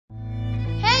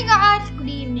good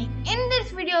evening. In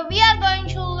this video, we are going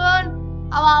to learn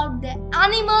about the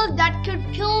animals that could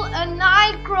kill a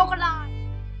Nile crocodile.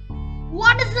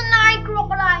 What is the Nile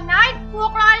crocodile? Nile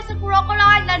crocodile is a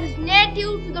crocodile that is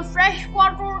native to the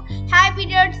freshwater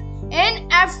habitats in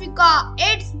Africa.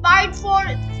 Its bite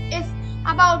force is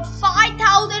about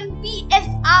 5,000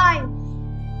 psi.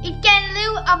 It can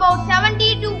live about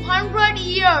 70 to 100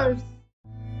 years.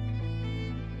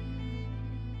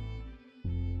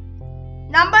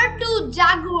 Number 2,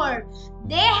 jaguar.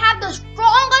 They have the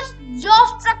strongest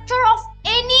jaw structure of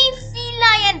any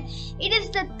feline. It is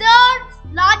the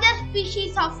third largest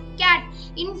species of cat.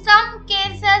 In some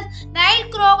cases, Nile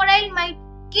crocodile might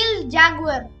kill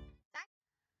jaguar.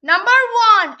 Number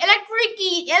 1, electric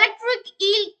eel. Electric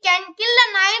eel can kill a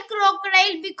Nile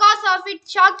crocodile because of its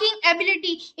shocking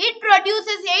ability. It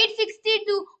produces 860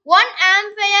 to 1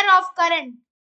 ampere of current.